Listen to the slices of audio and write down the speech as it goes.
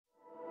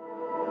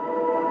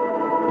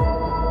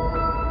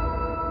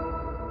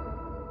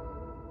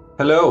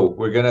Hello,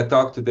 we're going to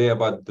talk today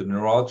about the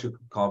neurological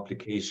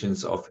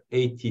complications of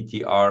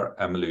ATTR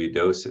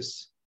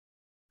amyloidosis.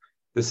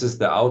 This is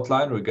the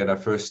outline. We're going to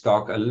first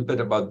talk a little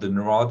bit about the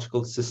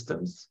neurological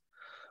systems.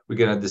 We're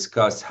going to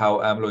discuss how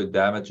amyloid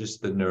damages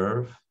the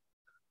nerve,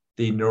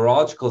 the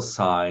neurological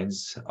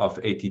signs of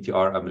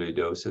ATTR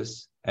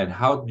amyloidosis, and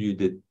how do you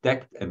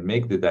detect and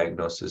make the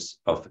diagnosis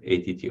of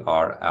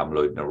ATTR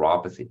amyloid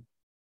neuropathy.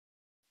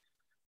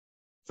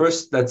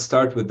 First, let's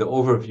start with the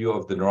overview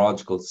of the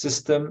neurological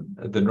system.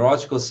 The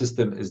neurological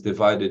system is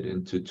divided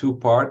into two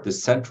parts, the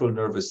central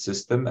nervous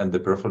system and the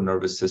peripheral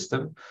nervous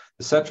system.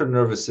 The central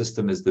nervous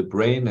system is the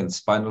brain and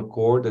spinal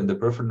cord, and the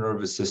peripheral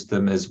nervous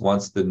system is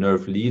once the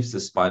nerve leaves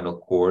the spinal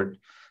cord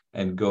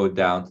and go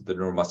down to the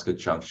neuromuscular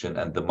junction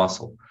and the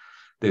muscle.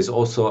 There's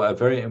also a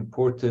very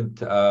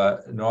important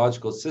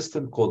neurological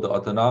system called the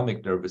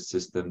autonomic nervous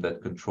system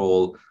that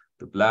control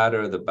the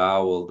bladder, the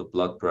bowel, the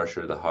blood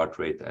pressure, the heart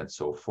rate, and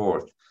so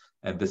forth.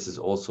 And this is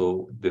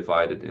also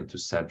divided into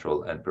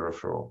central and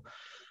peripheral.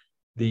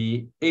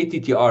 The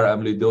ATTR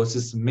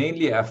amyloidosis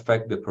mainly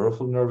affect the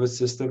peripheral nervous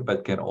system,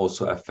 but can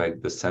also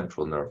affect the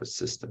central nervous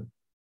system.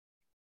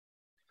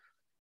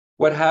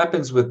 What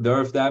happens with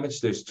nerve damage?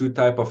 There's two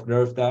types of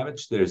nerve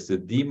damage. There's the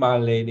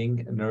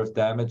demyelinating nerve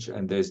damage,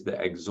 and there's the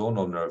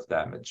axonal nerve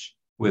damage.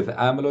 With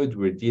amyloid,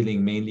 we're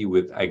dealing mainly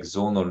with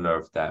axonal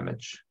nerve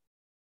damage.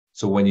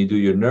 So when you do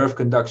your nerve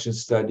conduction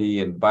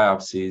study and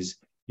biopsies,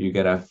 you're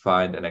going to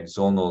find an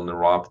axonal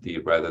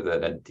neuropathy rather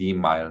than a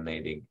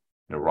demyelinating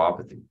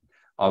neuropathy.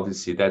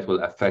 Obviously, that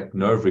will affect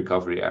nerve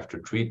recovery after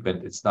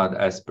treatment. It's not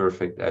as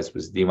perfect as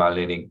with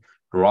demyelinating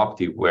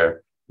neuropathy,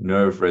 where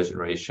nerve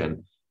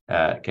regeneration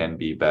can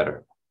be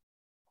better.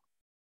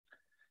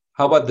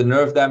 How about the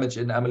nerve damage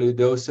in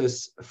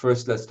amyloidosis?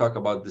 First, let's talk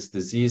about this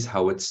disease,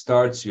 how it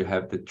starts. You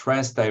have the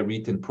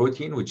transthyretin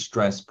protein, which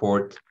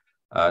transport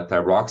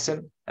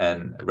thyroxine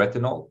and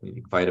retinol,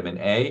 meaning vitamin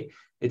A.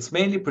 It's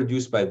mainly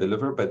produced by the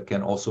liver, but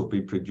can also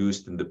be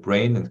produced in the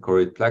brain and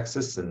choroid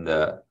plexus in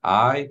the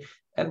eye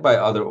and by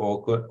other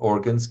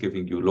organs,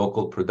 giving you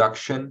local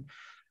production.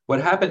 What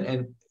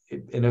happened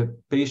in a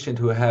patient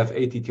who have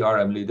ATTR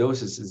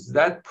amyloidosis is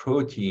that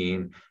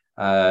protein,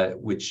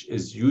 which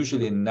is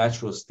usually in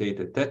natural state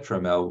a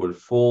tetramer, will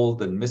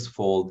fold and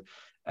misfold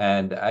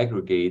and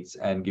aggregates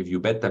and give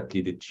you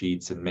beta-pleated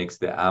sheets and makes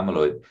the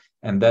amyloid.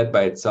 And that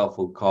by itself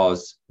will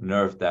cause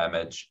nerve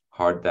damage,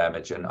 heart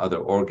damage, and other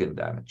organ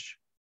damage.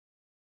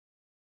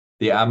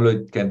 The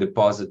amyloid can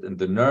deposit in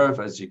the nerve,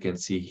 as you can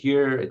see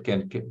here. It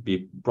can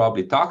be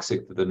probably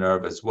toxic to the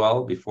nerve as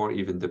well before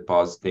even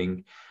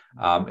depositing.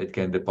 It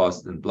can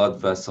deposit in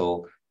blood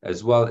vessel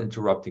as well,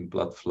 interrupting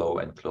blood flow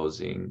and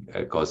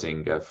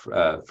causing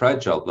a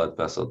fragile blood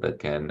vessel that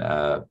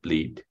can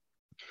bleed.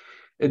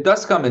 It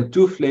does come in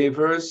two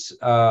flavors.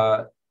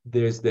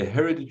 There's the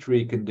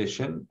hereditary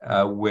condition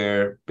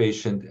where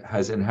patient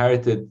has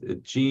inherited a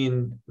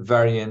gene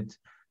variant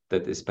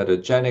that is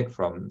pathogenic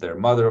from their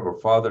mother or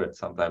father, and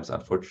sometimes,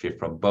 unfortunately,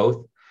 from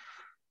both.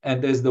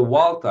 And there's the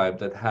wild type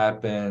that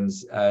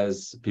happens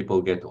as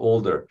people get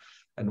older.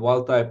 And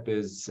wild type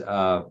is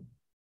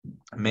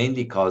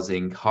mainly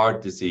causing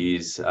heart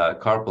disease,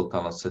 carpal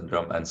tunnel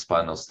syndrome, and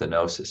spinal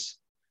stenosis.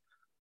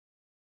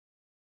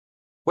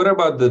 What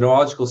about the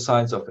neurological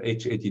signs of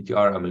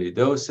hATTR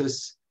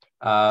amyloidosis?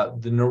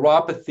 The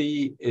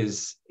neuropathy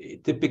is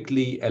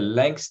typically a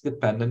length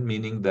dependent,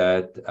 meaning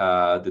that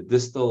the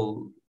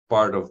distal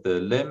part of the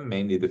limb,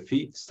 mainly the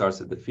feet, starts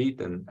at the feet,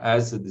 and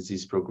as the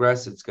disease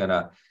progresses, it's going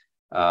to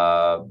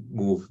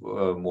move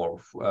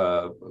more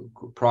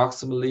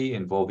proximally,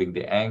 involving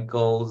the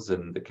ankles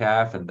and the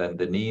calf, and then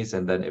the knees,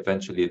 and then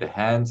eventually the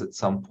hands at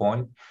some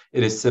point.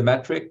 It is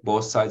symmetric.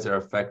 Both sides are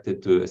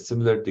affected to a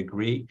similar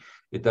degree.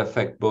 It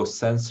affects both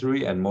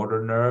sensory and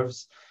motor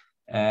nerves,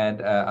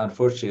 and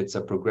unfortunately, it's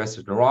a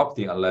progressive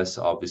neuropathy unless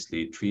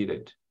obviously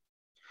treated.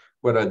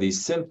 What are these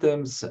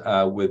symptoms?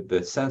 With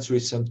the sensory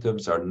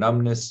symptoms are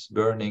numbness,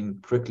 burning,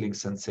 prickling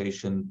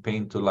sensation,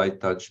 pain to light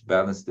touch,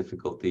 balance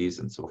difficulties,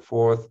 and so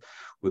forth.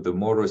 With the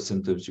motor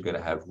symptoms, you're going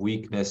to have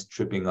weakness,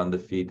 tripping on the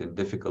feet, and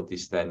difficulty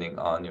standing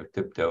on your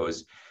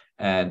tiptoes.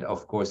 And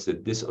of course, the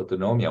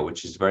dysautonomia,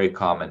 which is very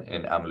common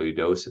in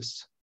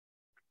amyloidosis.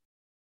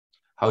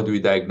 How do we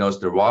diagnose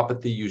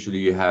neuropathy? Usually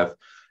you have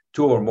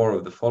two or more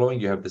of the following.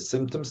 You have the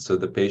symptoms. So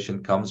the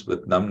patient comes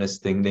with numbness,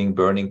 tingling,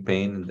 burning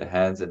pain in the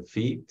hands and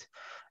feet.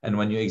 And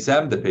when you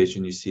examine the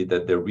patient, you see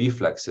that their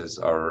reflexes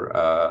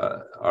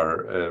are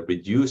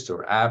reduced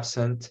or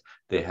absent.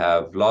 They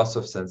have loss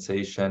of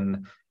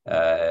sensation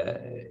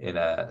in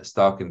a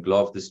stock and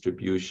glove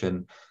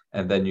distribution.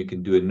 And then you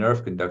can do a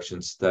nerve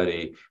conduction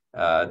study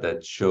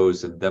that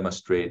shows and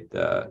demonstrate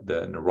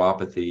the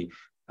neuropathy.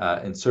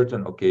 In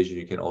certain occasions,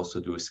 you can also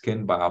do a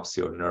skin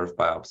biopsy or nerve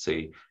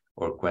biopsy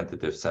or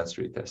quantitative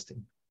sensory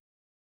testing.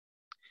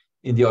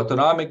 In the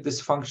autonomic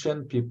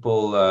dysfunction,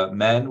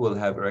 men will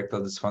have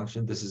erectile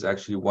dysfunction. This is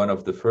actually one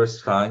of the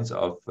first signs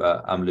of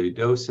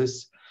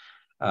amyloidosis.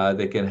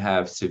 They can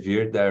have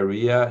severe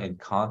diarrhea,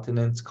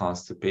 incontinence,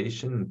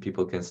 constipation, and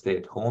people can stay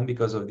at home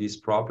because of these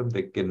problems.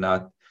 They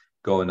cannot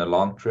go on a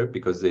long trip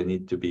because they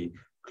need to be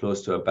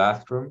close to a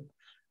bathroom.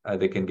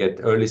 They can get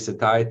early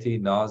satiety,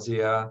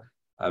 nausea,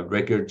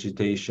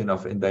 regurgitation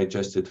of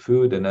indigested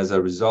food, and as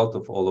a result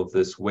of all of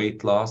this,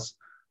 weight loss,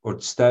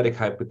 orthostatic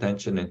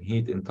hypotension, and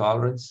heat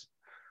intolerance.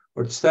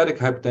 Orthostatic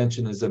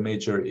hypotension is a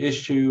major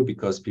issue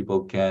because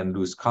people can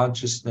lose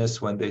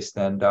consciousness when they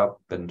stand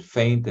up and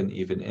faint and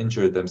even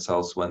injure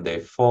themselves when they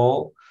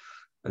fall.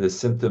 And the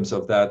symptoms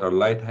of that are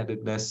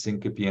lightheadedness,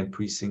 syncope and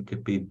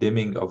presyncope,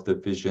 dimming of the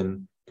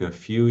vision,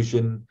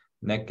 confusion,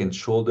 neck and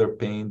shoulder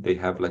pain. They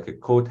have like a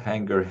coat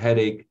hanger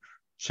headache,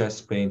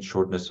 chest pain,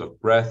 shortness of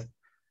breath,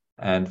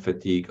 and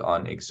fatigue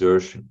on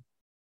exertion.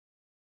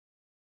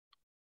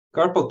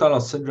 Carpal tunnel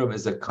syndrome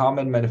is a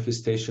common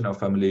manifestation of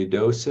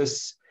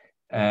amyloidosis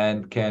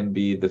and can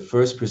be the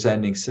first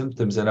presenting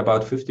symptoms. And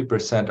about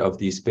 50% of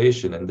these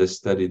patients in this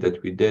study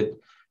that we did,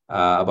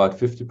 about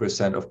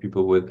 50% of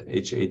people with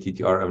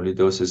ATTR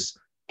amyloidosis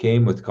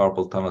came with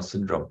carpal tunnel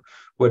syndrome.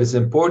 What is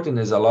important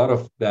is a lot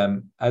of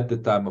them at the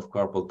time of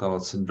carpal tunnel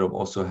syndrome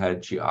also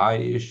had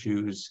GI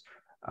issues,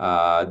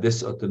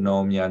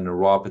 dysautonomia,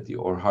 neuropathy,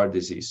 or heart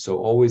disease. So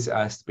always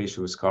ask patients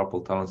with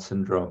carpal tunnel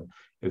syndrome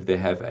if they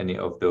have any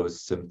of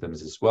those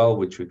symptoms as well,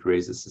 which would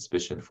raise a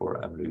suspicion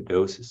for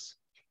amyloidosis.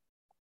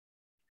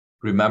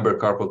 Remember,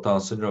 carpal tunnel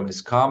syndrome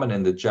is common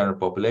in the general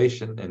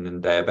population and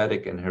in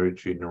diabetic and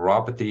hereditary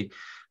neuropathy.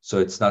 So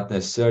it's not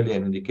necessarily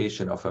an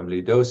indication of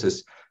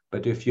amyloidosis,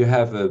 but if you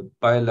have a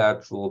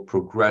bilateral,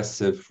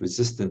 progressive,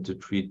 resistant to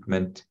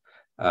treatment,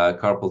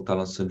 carpal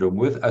tunnel syndrome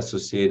with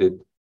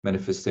associated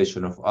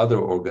manifestation of other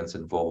organs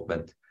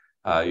involvement,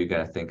 you're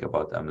going to think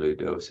about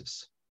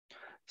amyloidosis.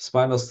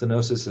 Spinal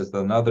stenosis is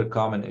another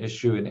common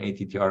issue in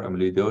ATTR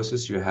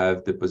amyloidosis. You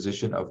have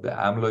deposition of the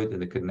amyloid in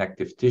the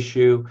connective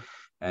tissue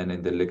and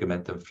in the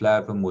ligamentum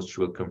flavum, which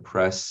will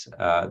compress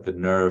the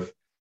nerve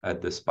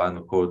at the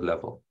spinal cord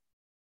level.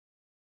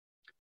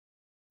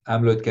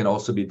 Amyloid can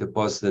also be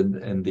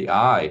deposited in the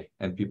eye,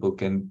 and people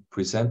can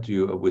present to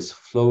you with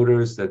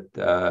floaters that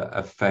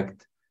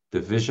affect the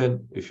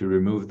vision. If you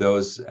remove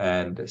those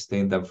and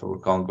stain them for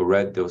Congo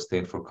red, they'll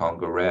stain for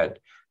Congo red.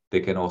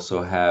 They can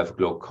also have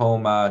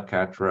glaucoma,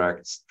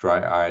 cataracts,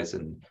 dry eyes,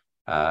 and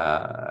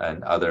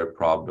other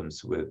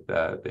problems with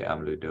the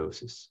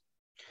amyloidosis.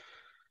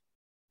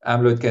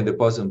 Amyloid can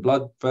deposit in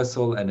blood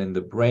vessel and in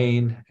the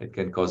brain. It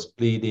can cause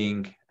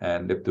bleeding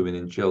and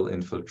leptomeningeal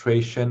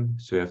infiltration.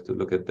 So you have to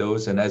look at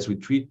those. And as we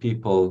treat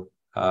people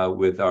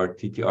with our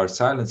TTR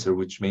silencer,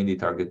 which mainly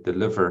target the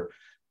liver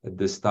at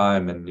this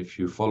time, and if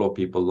you follow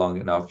people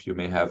long enough, you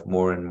may have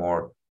more and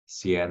more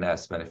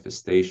CNS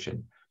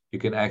manifestation. You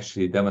can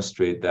actually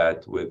demonstrate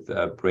that with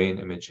brain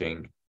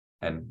imaging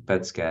and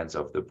PET scans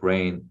of the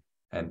brain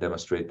and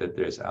demonstrate that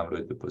there's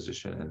amyloid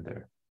deposition in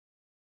there.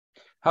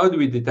 How do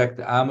we detect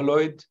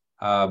amyloid?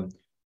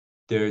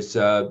 There's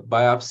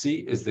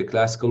biopsy is the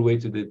classical way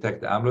to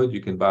detect amyloid.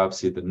 You can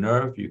biopsy the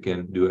nerve. You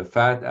can do a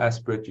fat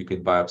aspirate. You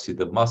can biopsy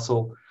the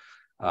muscle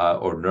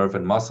or nerve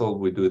and muscle.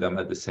 We do them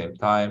at the same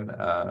time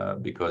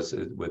because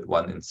with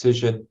one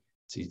incision,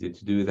 it's easy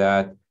to do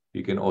that.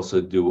 You can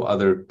also do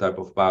other type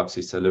of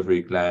biopsy,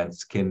 salivary gland,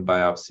 skin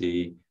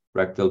biopsy,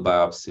 rectal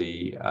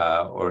biopsy,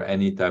 or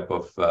any type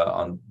of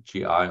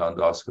GI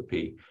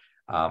endoscopy.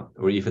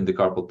 Or even the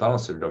carpal tunnel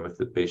syndrome, if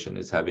the patient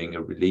is having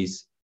a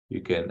release,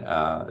 you can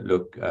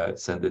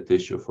send the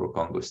tissue for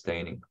Congo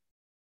staining.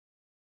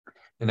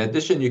 In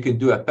addition, you can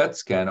do a PET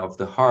scan of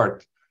the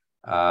heart,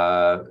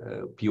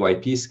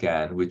 PYP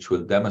scan, which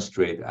will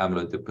demonstrate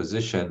amyloid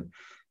deposition.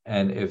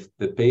 And if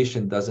the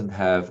patient doesn't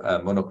have a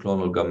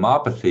monoclonal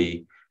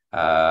gammopathy,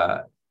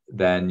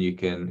 then you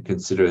can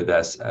consider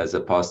this as a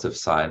positive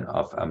sign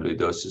of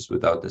amyloidosis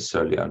without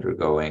necessarily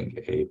undergoing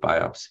a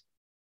biopsy.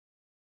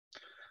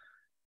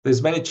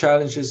 There's many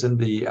challenges in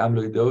the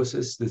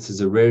amyloidosis. This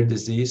is a rare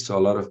disease, so a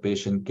lot of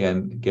patients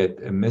can get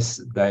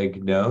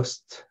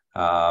misdiagnosed,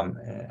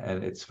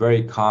 and it's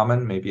very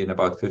common, maybe in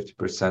about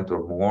 50%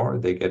 or more.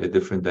 They get a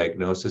different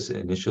diagnosis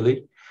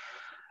initially,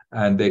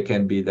 and they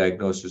can be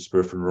diagnosed with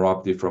peripheral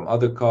neuropathy from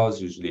other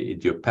causes, usually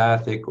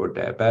idiopathic or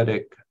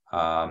diabetic.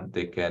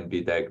 They can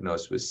be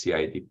diagnosed with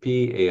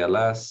CIDP,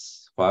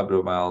 ALS,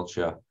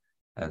 fibromyalgia,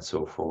 and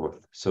so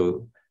forth.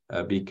 So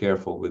be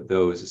careful with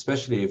those,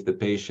 especially if the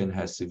patient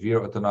has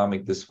severe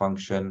autonomic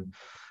dysfunction,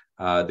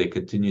 they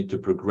continue to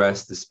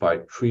progress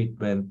despite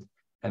treatment,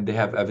 and they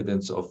have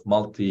evidence of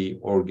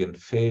multi-organ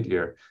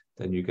failure,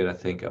 then you're going to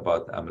think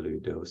about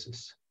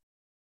amyloidosis.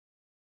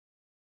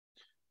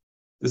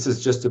 This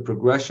is just a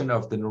progression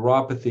of the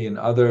neuropathy and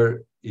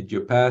other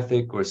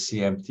idiopathic or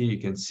CMT. You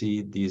can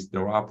see these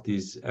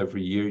neuropathies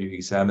every year. You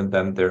examine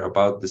them, they're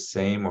about the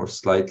same or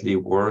slightly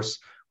worse,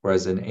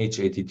 whereas in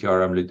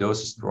hATTR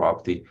amyloidosis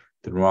neuropathy,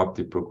 the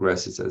neuropathy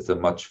progresses at a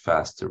much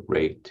faster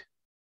rate.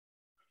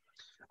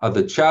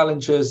 Other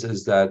challenges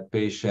is that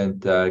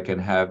patient can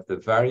have the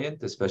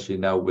variant, especially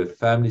now with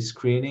family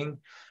screening,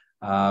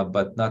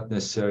 but not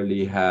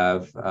necessarily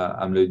have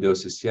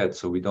amyloidosis yet.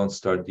 So we don't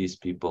start these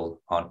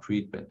people on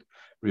treatment.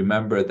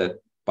 Remember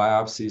that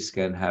biopsies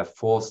can have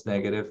false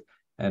negative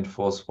and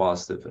false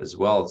positive as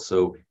well.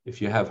 So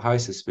if you have high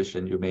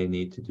suspicion, you may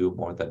need to do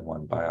more than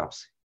one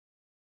biopsy.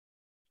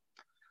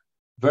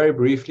 Very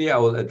briefly, I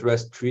will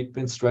address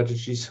treatment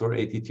strategies for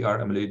ATTR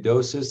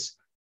amyloidosis.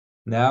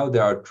 Now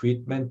there are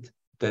treatments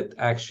that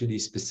actually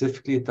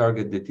specifically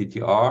target the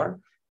TTR.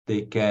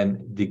 They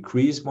can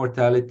decrease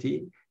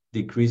mortality,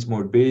 decrease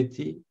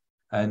morbidity,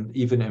 and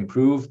even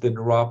improve the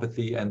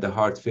neuropathy and the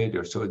heart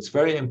failure. So it's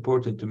very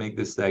important to make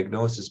this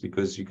diagnosis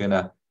because you're going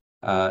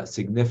to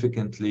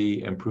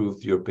significantly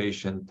improve your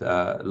patient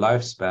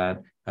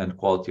lifespan and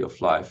quality of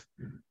life.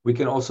 We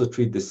can also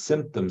treat the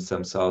symptoms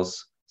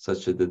themselves,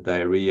 such as the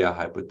diarrhea,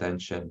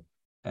 hypotension,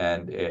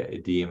 and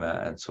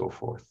edema, and so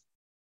forth.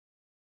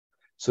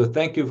 So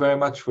thank you very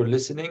much for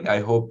listening. I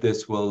hope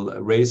this will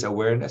raise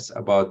awareness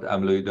about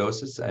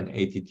amyloidosis and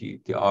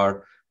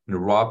ATTR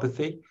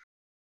neuropathy.